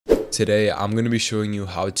Today, I'm going to be showing you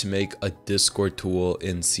how to make a Discord tool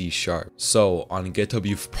in C#. So on GitHub,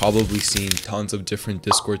 you've probably seen tons of different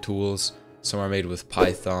Discord tools. Some are made with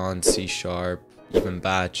Python, C#, even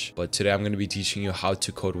Batch. But today I'm going to be teaching you how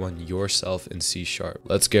to code one yourself in C#.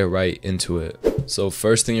 Let's get right into it. So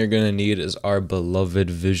first thing you're going to need is our beloved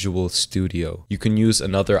Visual Studio. You can use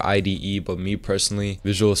another IDE, but me personally,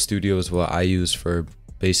 Visual Studio is what I use for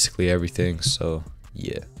basically everything. So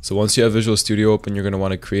yeah. So once you have Visual Studio open, you're going to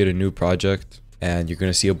want to create a new project and you're going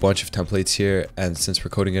to see a bunch of templates here. And since we're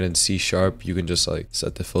coding it in C#, you can just like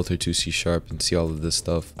set the filter to C# and see all of this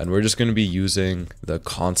stuff. And we're just going to be using the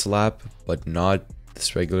console app, but not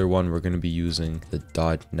this regular one. We're going to be using the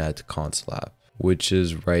 .NET console app, which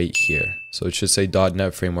is right here. So it should say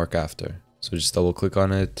 .NET framework after. So just double click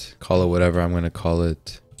on it, call it whatever. I'm going to call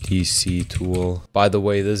it DC tool. By the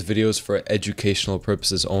way, this video is for educational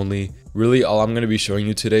purposes only. Really, all I'm going to be showing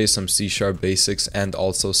you today is some C# basics and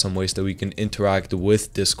also some ways that we can interact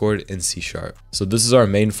with Discord in C#. So this is our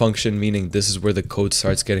main function, meaning this is where the code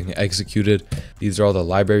starts getting executed. These are all the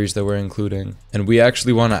libraries that we're including. And we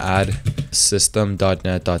actually want to add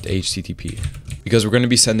system.net.http because we're going to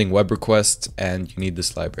be sending web requests and you need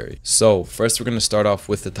this library. So first we're going to start off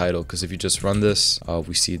with the title, because if you just run this,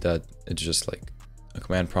 we see that it's just like a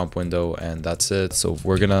command prompt window and that's it. So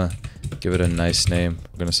we're gonna give it a nice name.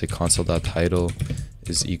 We're gonna say console.title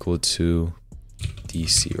is equal to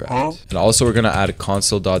DC, right? And also we're gonna add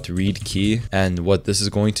console.read key, and what this is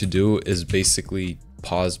going to do is basically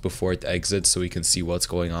pause before it exits so we can see what's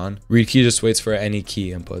going on. Read key just waits for any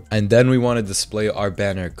key input. And then we want to display our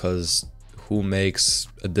banner, because who makes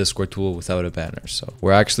a Discord tool without a banner? So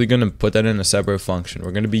we're actually going to put that in a separate function.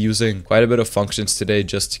 We're going to be using quite a bit of functions today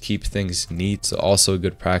just to keep things neat. So also a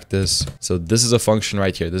good practice. So this is a function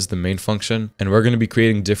right here. This is the main function. And we're going to be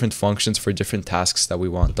creating different functions for different tasks that we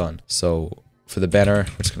want done. So for the banner,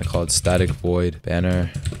 we're just going to call it static void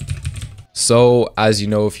banner. So as you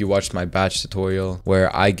know, if you watched my batch tutorial,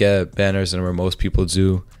 where I get banners and where most people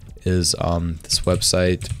do is this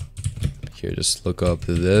website. Here, just look up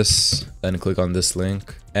this, then click on this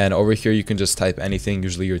link. And over here, you can just type anything,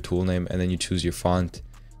 usually your tool name, and then you choose your font.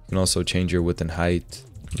 You can also change your width and height.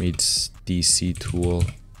 Meets DC tool.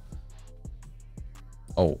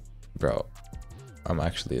 Oh, bro, I'm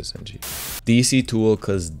actually a Zinji. DC tool,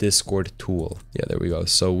 because Discord tool. Yeah, there we go.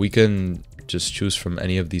 So we can just choose from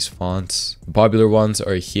any of these fonts. The popular ones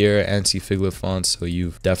are here, ANSI Figlet fonts, so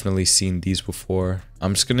you've definitely seen these before.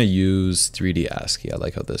 I'm just gonna use 3D ASCII. I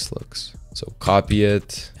like how this looks. So copy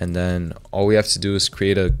it, and then all we have to do is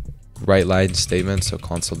create a write line statement. So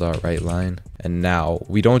console.writeLine. And now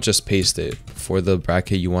we don't just paste it. For the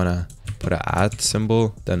bracket, you wanna put an @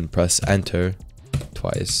 symbol, then press enter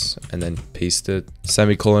twice, and then paste it.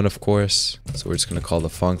 Semicolon, of course. So we're just gonna call the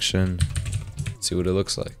function. See what it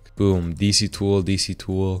looks like. Boom, DC tool, DC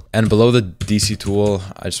tool. And below the DC tool,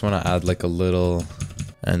 I just want to add like a little,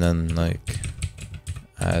 and then like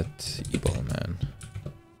at ebola, man.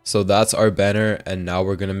 So that's our banner, and now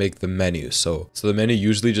we're going to make the menu. So the menu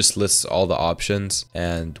usually just lists all the options,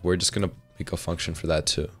 and we're just going to make a function for that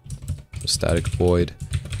too. So static void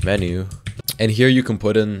menu. And here you can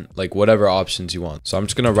put in like whatever options you want. So I'm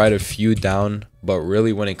just going to write a few down, but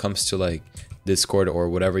really when it comes to like Discord or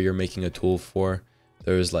whatever you're making a tool for,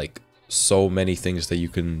 there's like so many things that you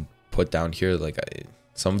can put down here. Like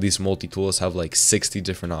some of these multi-tools have like 60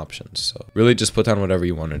 different options. So really just put down whatever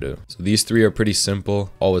you want to do. So these three are pretty simple.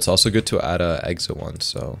 Oh, it's also good to add a exit one.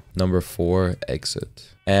 So number 4,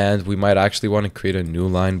 exit. And we might actually want to create a new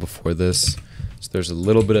line before this. So there's a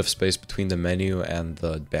little bit of space between the menu and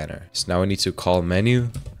the banner. So now we need to call menu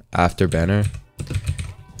after banner.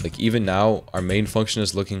 Like even now, our main function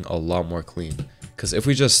is looking a lot more clean. Because if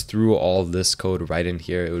we just threw all this code right in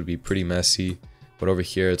here, it would be pretty messy. But over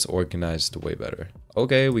here, it's organized way better.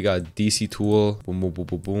 Okay, we got DC tool, boom, boom, boom,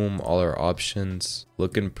 boom, boom, all our options.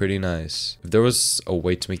 Looking pretty nice. If there was a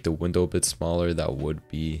way to make the window a bit smaller, that would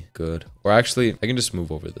be good. Or actually, I can just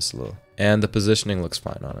move over this a little. And the positioning looks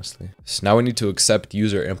fine, honestly. So now we need to accept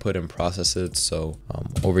user input and process it. So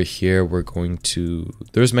over here, we're going to,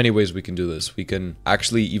 there's many ways we can do this. We can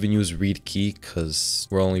actually even use read key because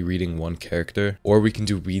we're only reading one character. Or we can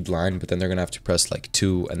do read line, but then they're going to have to press like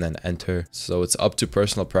 2 and then enter. So it's up to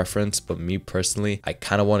personal preference. But me personally, I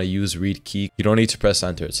kind of want to use read key. You don't need to press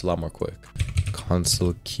enter. It's a lot more quick.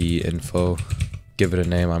 Console key info. Give it a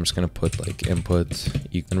name. I'm just going to put like input,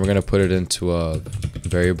 and we're going to put it into a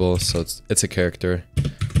variable. So it's a character.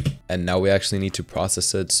 And now we actually need to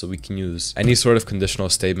process it. So we can use any sort of conditional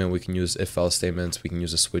statement. We can use if else statements. We can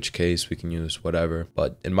use a switch case. We can use whatever.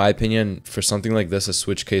 But in my opinion, for something like this, a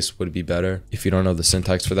switch case would be better. If you don't know the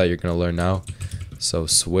syntax for that, you're going to learn now. So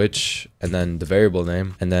switch and then the variable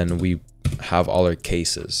name, and then we have all our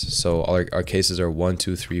cases. So all our cases are 1,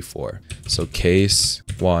 2, 3, 4. So case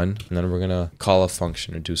 1, and then we're gonna call a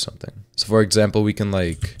function or do something. So for example, we can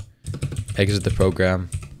like exit the program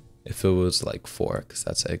if it was like 4, because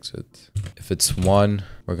that's exit. If it's 1,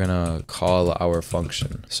 we're gonna call our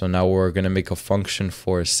function. So now we're gonna make a function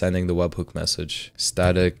for sending the webhook message.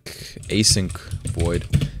 Static async void,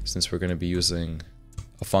 since we're gonna be using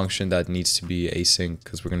a function that needs to be async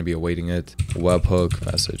because we're gonna be awaiting it. Webhook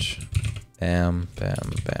message. Bam,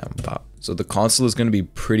 bam, bam, bam. So the console is gonna be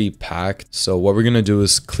pretty packed. So what we're gonna do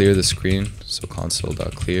is clear the screen. So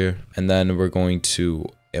console.clear, and then we're going to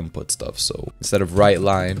input stuff. So instead of write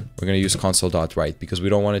line, we're going to use console.write because we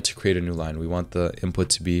don't want it to create a new line. We want the input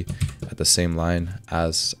to be at the same line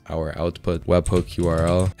as our output. Webhook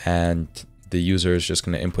URL, and the user is just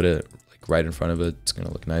going to input it like right in front of it. It's going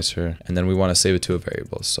to look nicer. And then we want to save it to a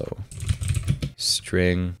variable. So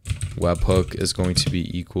string webhook is going to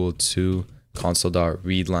be equal to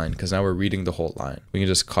console.readLine, because now we're reading the whole line. We can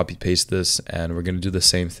just copy paste this, and we're going to do the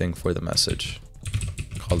same thing for the message.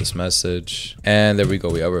 Call this message, and there we go,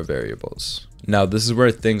 we have our variables. Now this is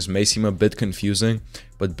where things may seem a bit confusing,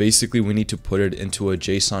 but basically we need to put it into a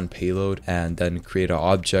JSON payload and then create an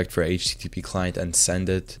object for HTTP client and send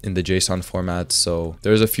it in the JSON format. So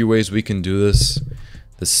there's a few ways we can do this.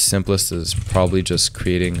 The simplest is probably just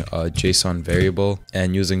creating a JSON variable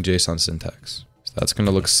and using JSON syntax. So that's going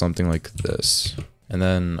to look something like this. And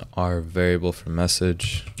then our variable for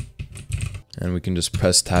message, and we can just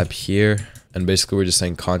press tab here. And basically we're just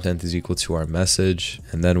saying content is equal to our message,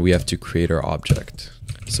 and then we have to create our object.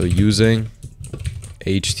 So using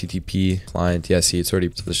HTTP client, yeah, see, it's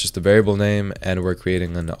already, so it's just the variable name, and we're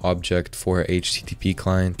creating an object for HTTP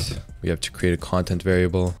client. We have to create a content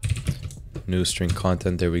variable, new string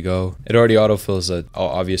content, there we go. It already autofills it.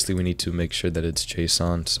 Obviously we need to make sure that it's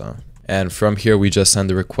JSON. So, and from here we just send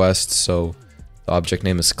the request. So the object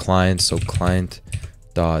name is client, so client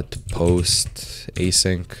dot post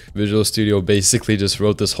async. Visual Studio basically just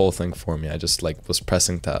wrote this whole thing for me. I just like was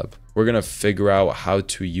pressing tab. We're gonna figure out how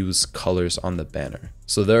to use colors on the banner.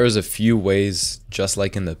 So there is a few ways, just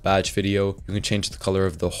like in the batch video. You can change the color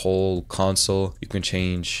of the whole console. You can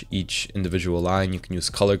change each individual line. You can use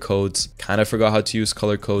color codes. Kind of forgot how to use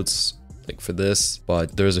color codes like for this,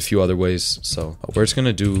 but there's a few other ways. So we're just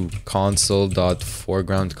gonna do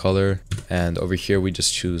console.foreground color, and over here we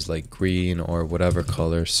just choose like green or whatever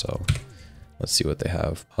color. So let's see what they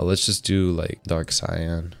have. Let's just do like dark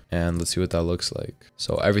cyan, and let's see what that looks like.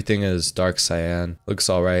 So everything is dark cyan, looks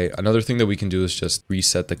all right. Another thing that we can do is just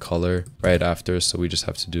reset the color right after. So we just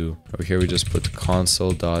have to do over here, we just put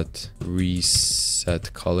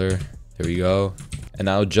console.reset color. There we go. And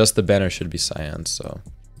now just the banner should be cyan. So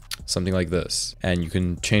something like this, and you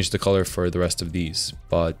can change the color for the rest of these.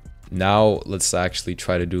 But now let's actually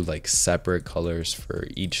try to do like separate colors for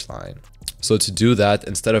each line. So to do that,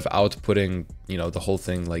 instead of outputting, you know, the whole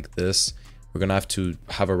thing like this, we're gonna have to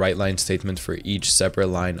have a write line statement for each separate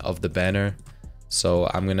line of the banner. So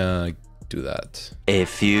I'm gonna do that. A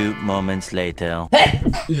few moments later.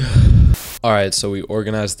 All right, so we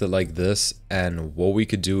organized it like this, and what we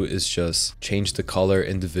could do is just change the color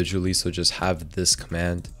individually. So just have this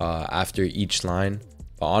command after each line.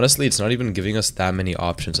 But honestly, it's not even giving us that many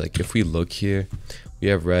options. Like if we look here, we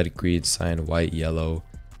have red, green, cyan, white, yellow.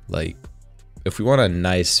 Like if we want a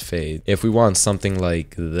nice fade, if we want something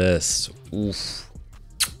like this, oof.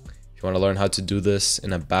 If you want to learn how to do this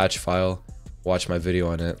in a batch file, watch my video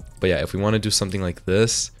on it. But yeah, if we want to do something like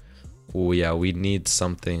this, oh yeah, we need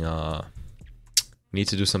something need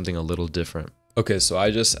to do something a little different. Okay, so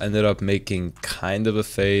I just ended up making kind of a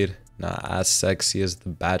fade, not as sexy as the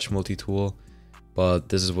batch multi-tool, but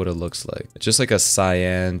this is what it looks like. It's just like a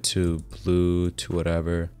cyan to blue to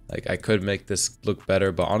whatever. Like I could make this look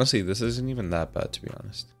better, but honestly, this isn't even that bad, to be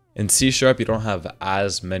honest. In C#, you don't have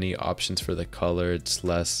as many options for the color. It's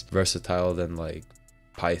less versatile than like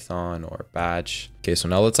Python or batch. Okay, so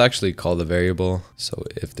now let's actually call the variable. So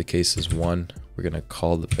if the case is 1, we're gonna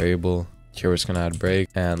call the variable. Here we're just gonna add break,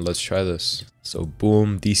 and let's try this. So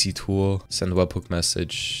boom, DC tool, send webhook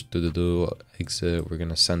message, exit. We're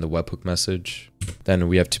gonna send the webhook message. Then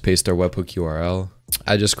we have to paste our webhook URL.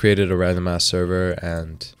 I just created a random ass server,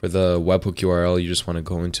 and for the webhook URL, you just want to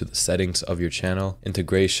go into the settings of your channel.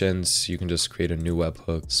 Integrations, you can just create a new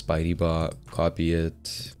webhook, Spidey copy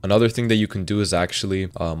it. Another thing that you can do is actually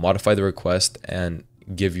modify the request and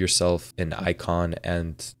give yourself an icon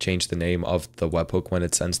and change the name of the webhook when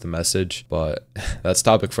it sends the message, but that's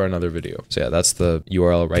topic for another video. So yeah, that's the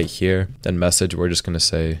URL right here. Then message, we're just gonna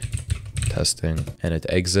say testing, and it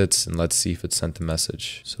exits, and let's see if it sent the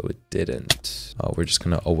message. So it didn't. We're just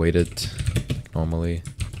gonna await it like normally.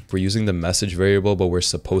 We're using the message variable, but we're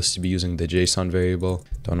supposed to be using the JSON variable.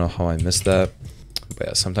 Don't know how I missed that. But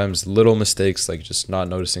yeah, sometimes little mistakes like just not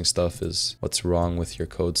noticing stuff is what's wrong with your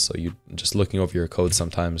code. So you just looking over your code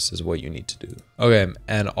sometimes is what you need to do. Okay,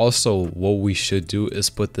 and also what we should do is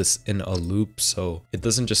put this in a loop so it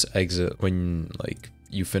doesn't just exit when like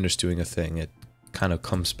you finish doing a thing. It kind of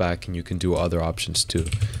comes back and you can do other options too.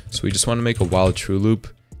 So we just want to make a while true loop.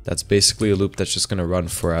 That's basically a loop that's just going to run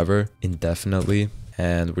forever, indefinitely.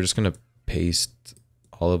 And we're just going to paste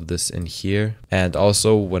all of this in here. And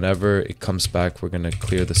also whenever it comes back, we're going to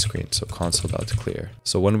clear the screen. So console.clear.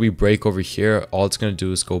 So when we break over here, all it's going to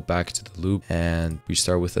do is go back to the loop and we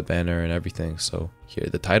start with a banner and everything. So here,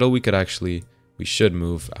 the title we should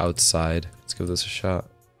move outside. Let's give this a shot.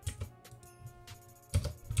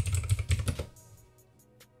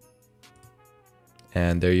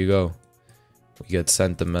 And there you go. We get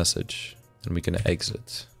sent the message and we can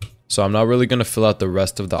exit. So I'm not really going to fill out the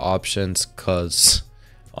rest of the options because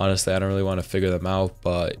honestly, I don't really want to figure them out.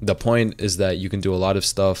 But the point is that you can do a lot of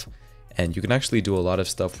stuff, and you can actually do a lot of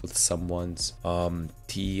stuff with someone's token.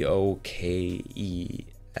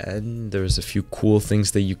 There's a few cool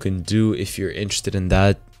things that you can do. If you're interested in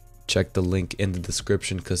that, check the link in the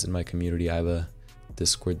description because in my community, I have a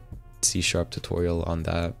Discord C# tutorial on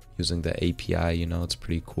that using the API. You know, it's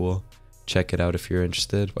pretty cool. Check it out if you're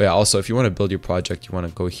interested. Oh yeah, also if you want to build your project, you want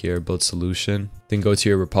to go here, build solution, then go to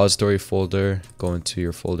your repository folder, go into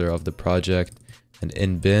your folder of the project, and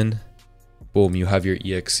in bin, boom, you have your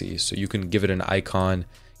exe. So you can give it an icon,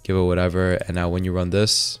 give it whatever, and now when you run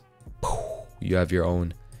this, you have your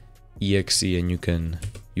own exe and you can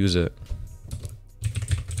use it.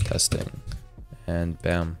 Testing, and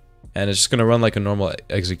bam. And it's just gonna run like a normal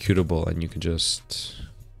executable, and you can just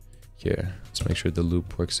here, let's make sure the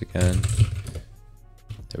loop works again.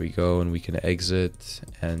 There we go, and we can exit.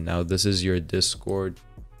 And now this is your Discord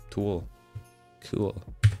tool. Cool.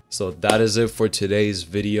 So that is it for today's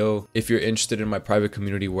video. If you're interested in my private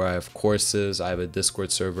community where I have courses, I have a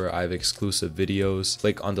Discord server, I have exclusive videos,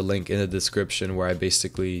 click on the link in the description where I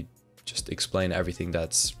basically just explain everything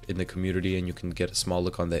that's in the community and you can get a small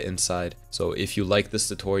look on the inside. So if you like this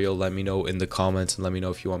tutorial, let me know in the comments and let me know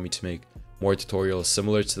if you want me to make more tutorials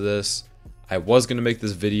similar to this. I was going to make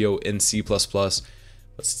this video in C++, but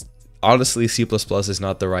honestly, C++ is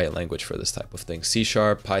not the right language for this type of thing. C#,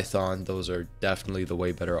 Python, those are definitely the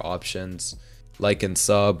way better options. Like and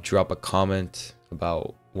sub, drop a comment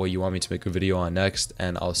about what you want me to make a video on next,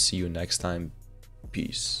 and I'll see you next time.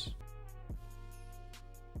 Peace.